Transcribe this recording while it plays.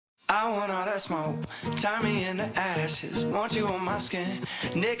I want all that smoke, turn me into ashes. Want you on my skin,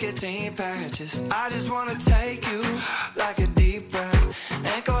 nicotine patches. I just wanna take you like a deep breath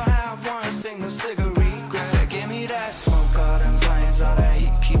and go have one single cigarette. Give me that smoke, all them flames, all that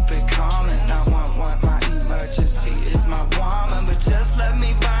heat, keep it calm. And I want what my emergency is my woman, but just let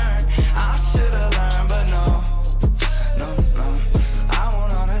me burn. I should've learned, but no. I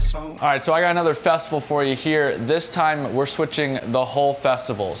want all that smoke. All right, so I got another festival for you here. This time we're switching the whole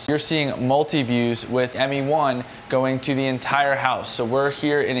festivals. You're seeing multi-views with ME1 going to the entire house. So we're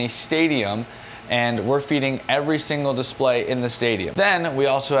here in a stadium and we're feeding every single display in the stadium. Then we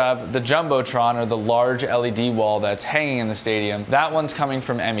also have the Jumbotron, or the large LED wall that's hanging in the stadium. That one's coming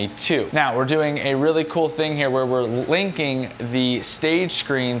from ME2. Now we're doing a really cool thing here where we're linking the stage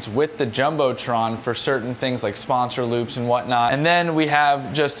screens with the Jumbotron for certain things like sponsor loops and whatnot. And then we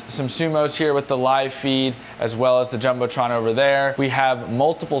have just some sumos here with the live feed, as well as the Jumbotron over there. We have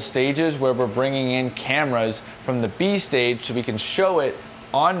multiple stages where we're bringing in cameras from the B stage so we can show it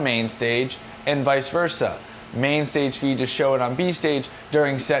on main stage, and vice versa. Main stage feed to show it on B stage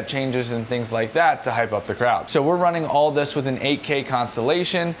during set changes and things like that to hype up the crowd. So we're running all this with an 8K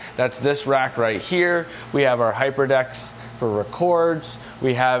Constellation. That's this rack right here. We have our Hyperdecks for records.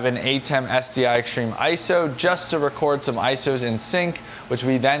 We have an Atem SDI Extreme ISO just to record some ISOs in sync, which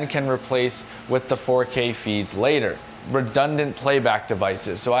we then can replace with the 4K feeds later. Redundant playback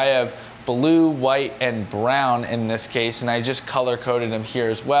devices. So I have blue, white, and brown in this case, and I just color coded them here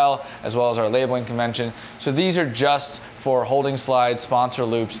as well as our labeling convention. So these are just for holding slides, sponsor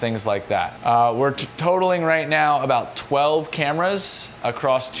loops, things like that. We're totaling right now about 12 cameras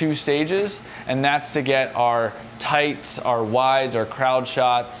across 2 stages, and that's to get our tights, our wides, our crowd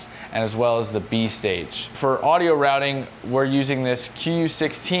shots, and as well as the B stage. For audio routing, we're using this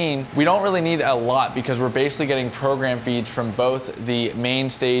QU16. We don't really need a lot because we're basically getting program feeds from both the main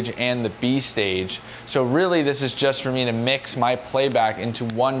stage and the B stage. So really this is just for me to mix my playback into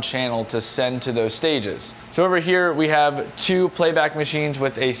one channel to send to those stages. So over here we have 2 playback machines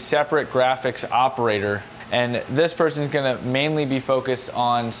with a separate graphics operator. And this person's gonna mainly be focused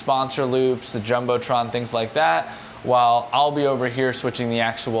on sponsor loops, the Jumbotron, things like that, while I'll be over here switching the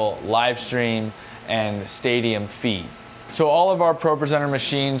actual live stream and stadium feed. So all of our Pro Presenter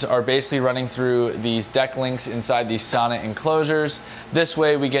machines are basically running through these DeckLinks inside these Sonnet Enclosures. This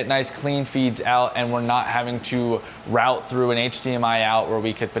way we get nice clean feeds out and we're not having to route through an HDMI out where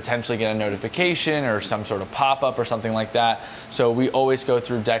we could potentially get a notification or some sort of pop-up or something like that. So we always go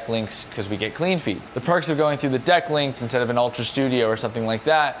through DeckLinks because we get clean feed. The perks of going through the DeckLinks instead of an Ultra Studio or something like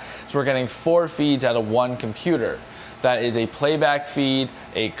that is we're getting 4 feeds out of 1 computer. That is a playback feed,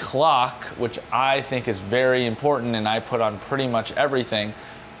 a clock, which I think is very important and I put on pretty much everything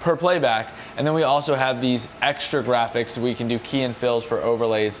per playback. And then we also have these extra graphics so we can do key and fills for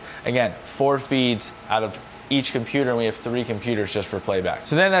overlays. Again, 4 feeds out of each computer, and we have 3 computers just for playback.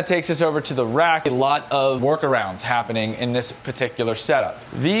 So then that takes us over to the rack. A lot of workarounds happening in this particular setup.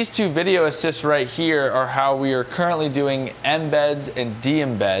 These 2 video assists right here are how we are currently doing embeds and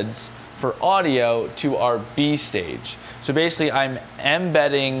de-embeds for audio to our B stage. So basically I'm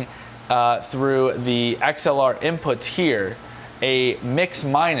embedding through the XLR inputs here a mix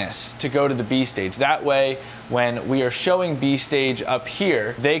minus to go to the B stage. That way when we are showing B stage up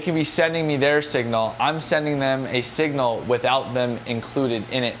here, they can be sending me their signal. I'm sending them a signal without them included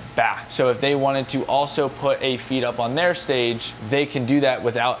in it back. So if they wanted to also put a feed up on their stage, they can do that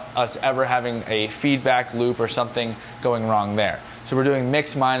without us ever having a feedback loop or something going wrong there. So we're doing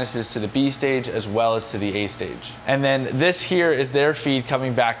mix minuses to the B stage as well as to the A stage. And then this here is their feed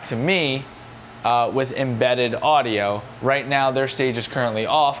coming back to me with embedded audio. Right now their stage is currently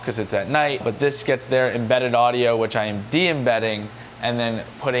off because it's at night, but this gets their embedded audio, which I am de-embedding and then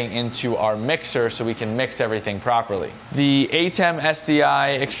putting into our mixer so we can mix everything properly. The Atem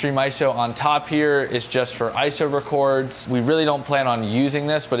SDI Extreme ISO on top here is just for ISO records. We really don't plan on using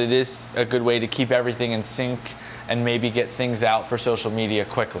this, but it is a good way to keep everything in sync and maybe get things out for social media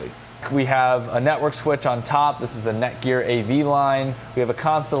quickly. We have a network switch on top. This is the Netgear AV line. We have a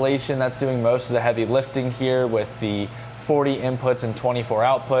Constellation that's doing most of the heavy lifting here with the 40 inputs and 24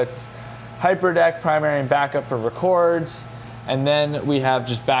 outputs. Hyperdeck, primary and backup for records. And then we have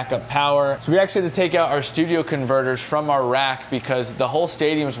just backup power. So we actually had to take out our studio converters from our rack because the whole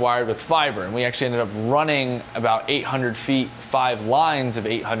stadium is wired with fiber, and we actually ended up running about 800 feet, 5 lines of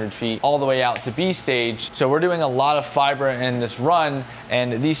 800 feet all the way out to B stage. So we're doing a lot of fiber in this run,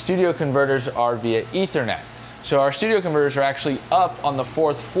 and these studio converters are via Ethernet. So our studio converters are actually up on the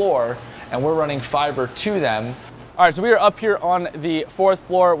 4th floor and we're running fiber to them. All right, so we are up here on the 4th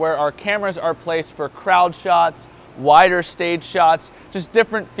floor where our cameras are placed for crowd shots, wider stage shots, just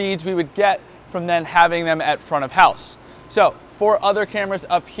different feeds we would get from then having them at front of house. So 4 other cameras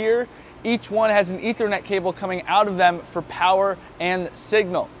up here, each one has an Ethernet cable coming out of them for power and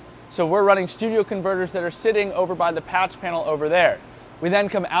signal. So we're running studio converters that are sitting over by the patch panel over there. We then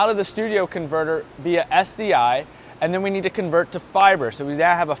come out of the studio converter via SDI, and then we need to convert to fiber. So we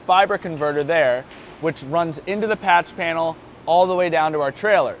now have a fiber converter there, which runs into the patch panel all the way down to our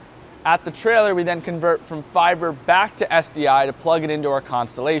trailer. At the trailer, we then convert from fiber back to SDI to plug it into our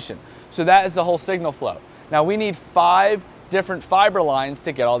Constellation. So that is the whole signal flow. Now we need 5 different fiber lines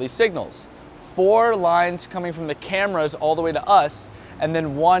to get all these signals. 4 lines coming from the cameras all the way to us, and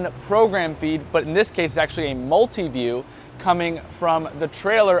then 1 program feed, but in this case it's actually a multi-view coming from the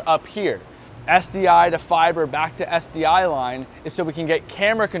trailer up here. SDI to fiber back to SDI line is so we can get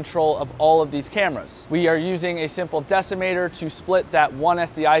camera control of all of these cameras. We are using a simple decimator to split that 1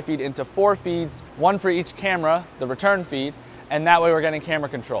 SDI feed into 4 feeds, 1 for each camera, the return feed, and that way we're getting camera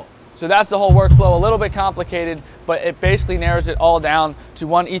control. So that's the whole workflow, a little bit complicated, but it basically narrows it all down to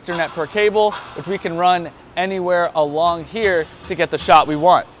 1 Ethernet per cable, which we can run anywhere along here to get the shot we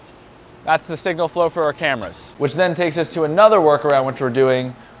want. That's the signal flow for our cameras. Which then takes us to another workaround which we're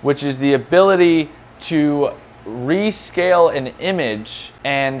doing, which is the ability to rescale an image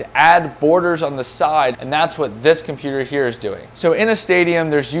and add borders on the side, and that's what this computer here is doing. So in a stadium,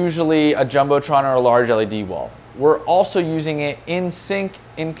 there's usually a Jumbotron or a large LED wall. We're also using it in sync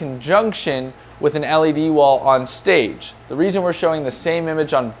in conjunction with an LED wall on stage. The reason we're showing the same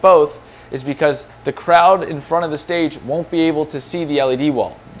image on both is because the crowd in front of the stage won't be able to see the LED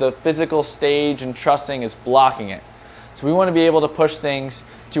wall. The physical stage and trussing is blocking it. So we want to be able to push things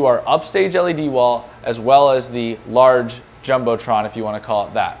to our upstage LED wall as well as the large Jumbotron, if you want to call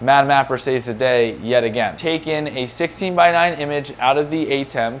it that. Mad Mapper saves the day yet again. Take in a 16:9 image out of the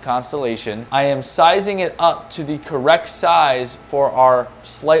Atem Constellation. I am sizing it up to the correct size for our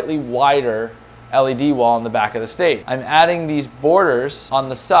slightly wider LED wall on the back of the stage. I'm adding these borders on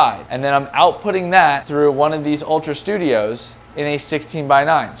the side, and then I'm outputting that through one of these Ultra Studios in a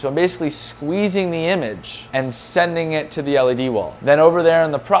 16:9. So I'm basically squeezing the image and sending it to the LED wall. Then over there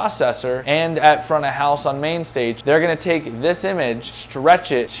in the processor and at front of house on main stage, they're gonna take this image,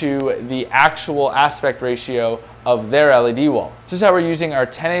 stretch it to the actual aspect ratio of their LED wall. This is how we're using our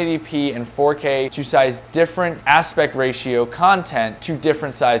 1080p and 4K to size different aspect ratio content to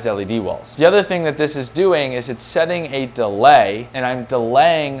different sized LED walls. The other thing that this is doing is it's setting a delay, and I'm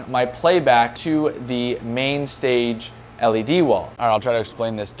delaying my playback to the main stage LED wall. All right, I'll try to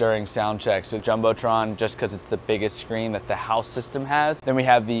explain this during sound check. So Jumbotron, just because it's the biggest screen that the house system has. Then we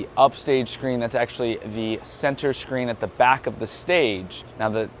have the upstage screen that's actually the center screen at the back of the stage. Now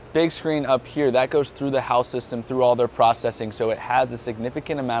the big screen up here, that goes through the house system, through all their processing, so it has a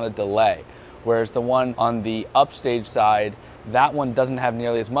significant amount of delay. Whereas the one on the upstage side, that one doesn't have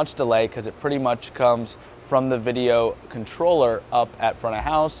nearly as much delay because it pretty much comes from the video controller up at front of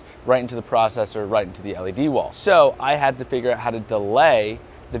house, right into the processor, right into the LED wall. So I had to figure out how to delay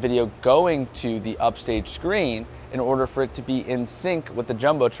the video going to the upstage screen in order for it to be in sync with the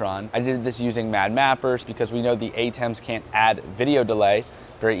Jumbotron. I did this using Mad Mappers because we know the Atems can't add video delay.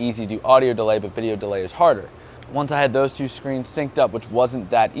 Very easy to do audio delay, but video delay is harder. Once I had those 2 screens synced up, which wasn't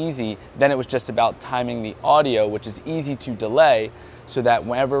that easy, then it was just about timing the audio, which is easy to delay, so that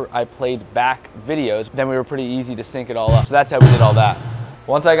whenever I played back videos, then we were pretty easy to sync it all up. So that's how we did all that.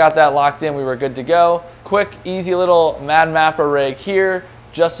 Once I got that locked in, we were good to go. Quick, easy little Mad Mapper rig here,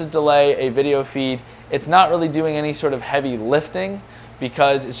 just to delay a video feed. It's not really doing any sort of heavy lifting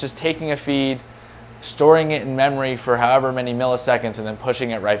because it's just taking a feed, storing it in memory for however many milliseconds, and then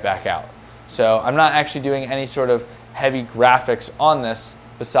pushing it right back out. So I'm not actually doing any sort of heavy graphics on this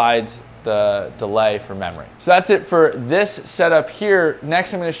besides the delay for memory. So that's it for this setup here.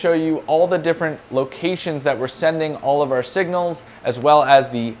 Next, I'm going to show you all the different locations that we're sending all of our signals, as well as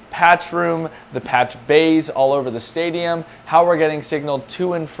the patch room, the patch bays all over the stadium, how we're getting signal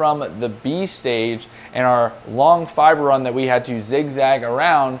to and from the B stage, and our long fiber run that we had to zigzag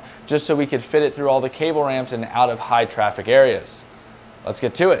around just so we could fit it through all the cable ramps and out of high traffic areas. Let's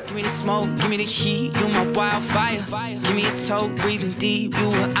get to it. Give me the smoke, give me the heat, you my wildfire. Give me a toe, breathing deep, you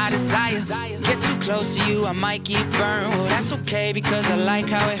what I desire. Get too close to you, I might get burned. Well, that's okay because I like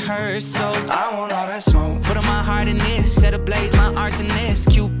how it hurts. So I want all that smoke. Put on my heart in this, set ablaze my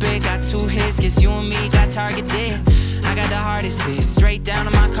arsonist. Cupid got 2 hits, guess you and me got targeted. I got the hardest hit, straight down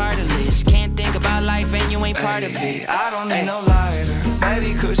to my cartilage. Can't think about life and you ain't part of it. I don't need no lighter,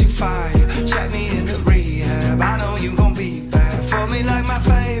 baby, cause you fire. Check me in the rehab, I know you gon' be bad. For me like my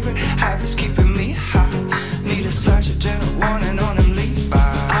favorite habits keeping me high. Need a such a gentle warning on them lead by.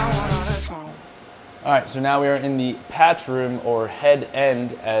 I want all that smoke. All All right, so now we are in the patch room, or head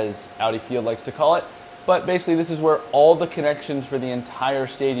end as Audi Field likes to call it. But basically this is where all the connections for the entire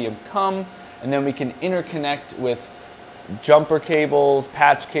stadium come, and then we can interconnect with jumper cables,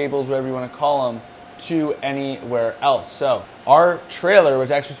 patch cables, whatever you want to call them, to anywhere else. So our trailer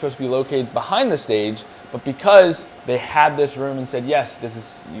was actually supposed to be located behind the stage, but because they had this room and said, yes, this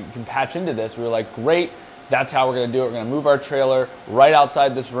is, you can patch into this, we were like, great, that's how we're going to do it. We're going to move our trailer right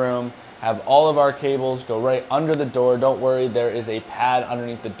outside this room, have all of our cables go right under the door. Don't worry, there is a pad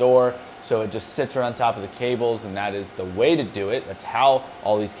underneath the door, so it just sits right on top of the cables, and that is the way to do it. That's how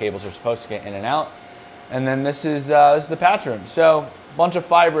all these cables are supposed to get in and out. And then this is the patch room. So a bunch of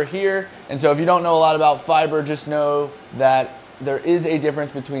fiber here. And so if you don't know a lot about fiber, just know that there is a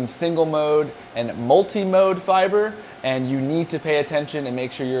difference between single mode and multi-mode fiber, and you need to pay attention and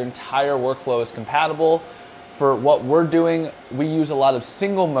make sure your entire workflow is compatible. For what we're doing, we use a lot of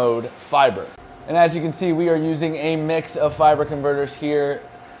single mode fiber. And as you can see, we are using a mix of fiber converters here.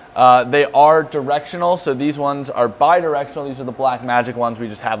 They are directional, so these ones are bi-directional. These are the Blackmagic ones, we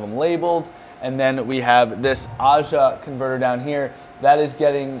just have them labeled. And then we have this Aja converter down here that is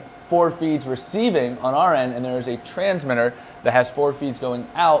getting 4 feeds receiving on our end, and there is a transmitter that has 4 feeds going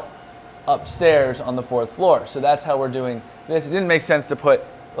out upstairs on the 4th floor. So that's how we're doing this. It didn't make sense to put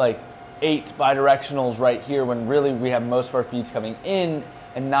like 8 bidirectionals right here when really we have most of our feeds coming in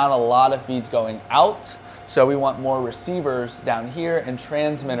and not a lot of feeds going out. So we want more receivers down here and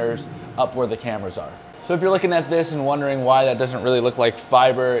transmitters up where the cameras are. So if you're looking at this and wondering why that doesn't really look like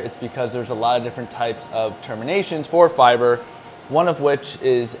fiber, it's because there's a lot of different types of terminations for fiber, one of which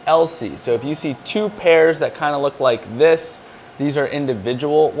is LC. So if you see 2 pairs that kind of look like this, these are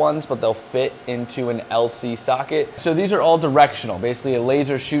individual ones, but they'll fit into an LC socket. So these are all directional. Basically, a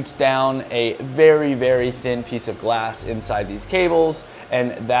laser shoots down a very, very thin piece of glass inside these cables,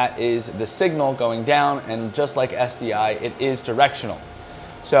 and that is the signal going down, and just like SDI, it is directional.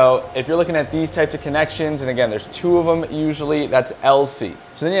 So if you're looking at these types of connections, and again, there's 2 of them usually, that's LC.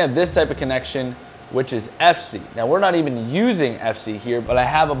 So then you have this type of connection, which is FC. Now we're not even using FC here, but I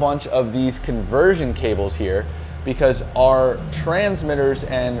have a bunch of these conversion cables here because our transmitters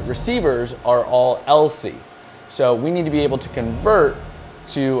and receivers are all LC. So we need to be able to convert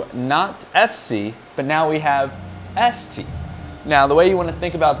to not FC, but now we have ST. Now the way you want to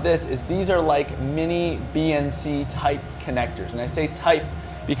think about this is these are like mini BNC type connectors. And I say type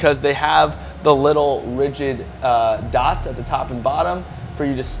because they have the little rigid dots at the top and bottom for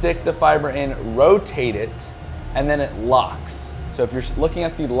you to stick the fiber in, rotate it, and then it locks. So if you're looking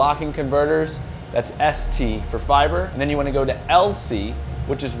at the locking converters, that's ST for fiber. And then you want to go to LC,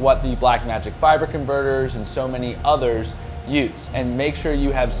 which is what the Blackmagic fiber converters and so many others use. And make sure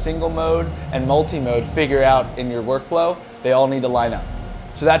you have single mode and multi-mode figure out in your workflow. They all need to line up.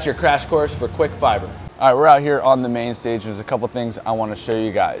 So that's your crash course for quick fiber. All right, we're out here on the main stage. There's a couple things I want to show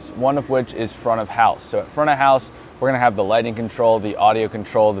you guys. One of which is front of house. So at front of house, we're going to have the lighting control, the audio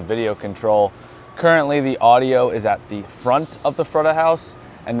control, the video control. Currently, the audio is at the front of the front of house,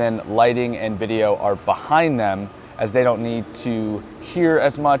 and then lighting and video are behind them, as they don't need to hear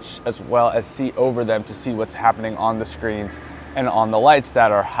as much as well as see over them to see what's happening on the screens and on the lights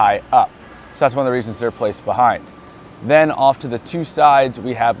that are high up. So that's one of the reasons they're placed behind. Then off to the 2 sides,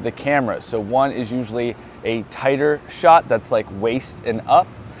 we have the cameras. So one is usually a tighter shot that's like waist and up.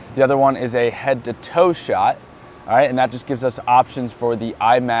 The other one is a head to toe shot. All right, and that just gives us options for the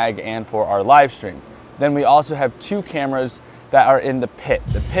Imag and for our live stream. Then we also have 2 cameras that are in the pit.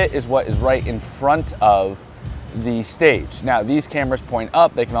 The pit is what is right in front of the stage. Now these cameras point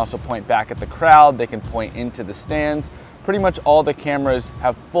up, they can also point back at the crowd, they can point into the stands. Pretty much all the cameras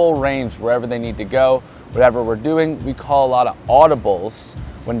have full range wherever they need to go. Whatever we're doing, we call a lot of audibles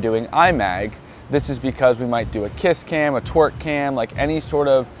when doing Imag. This is because we might do a kiss cam, a twerk cam, like any sort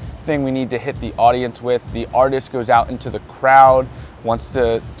of thing we need to hit the audience with. The artist goes out into the crowd, wants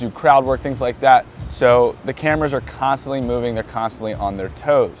to do crowd work, things like that. So the cameras are constantly moving, they're constantly on their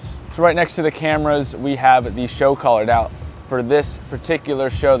toes. So right next to the cameras, we have the show caller. Now, for this particular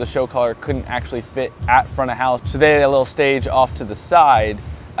show, the show caller couldn't actually fit at front of house. So they had a little stage off to the side,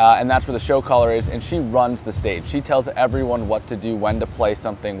 and that's where the show caller is, and she runs the stage. She tells everyone what to do, when to play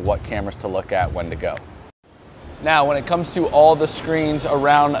something, what cameras to look at, when to go. Now, when it comes to all the screens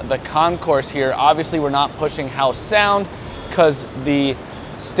around the concourse here, obviously we're not pushing house sound because the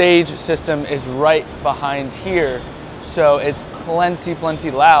stage system is right behind here. So it's plenty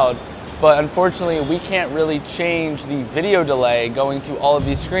loud. But unfortunately, we can't really change the video delay going to all of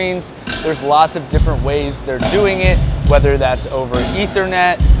these screens. There's lots of different ways they're doing it, whether that's over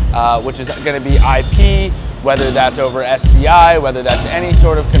Ethernet, which is gonna be IP, whether that's over SDI, whether that's any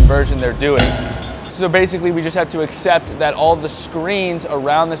sort of conversion they're doing. So basically we just have to accept that all the screens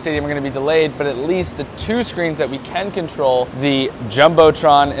around the stadium are going to be delayed, but at least the 2 screens that we can control, the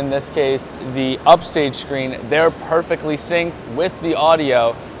Jumbotron in this case, the Upstage screen, they're perfectly synced with the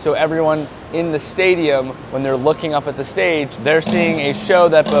audio. So everyone in the stadium, when they're looking up at the stage, they're seeing a show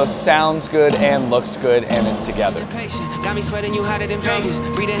that both sounds good and looks good and is together. Got me sweating, you hotter than Vegas.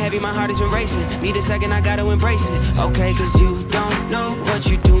 Breathing heavy, my heart has been racing. Need a second, I gotta embrace it. Okay, cause you don't know what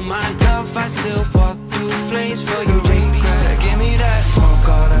you do, my love. I still walk through flames for you. Give me that smoke,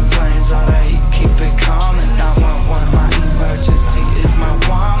 all that flames, all that heat.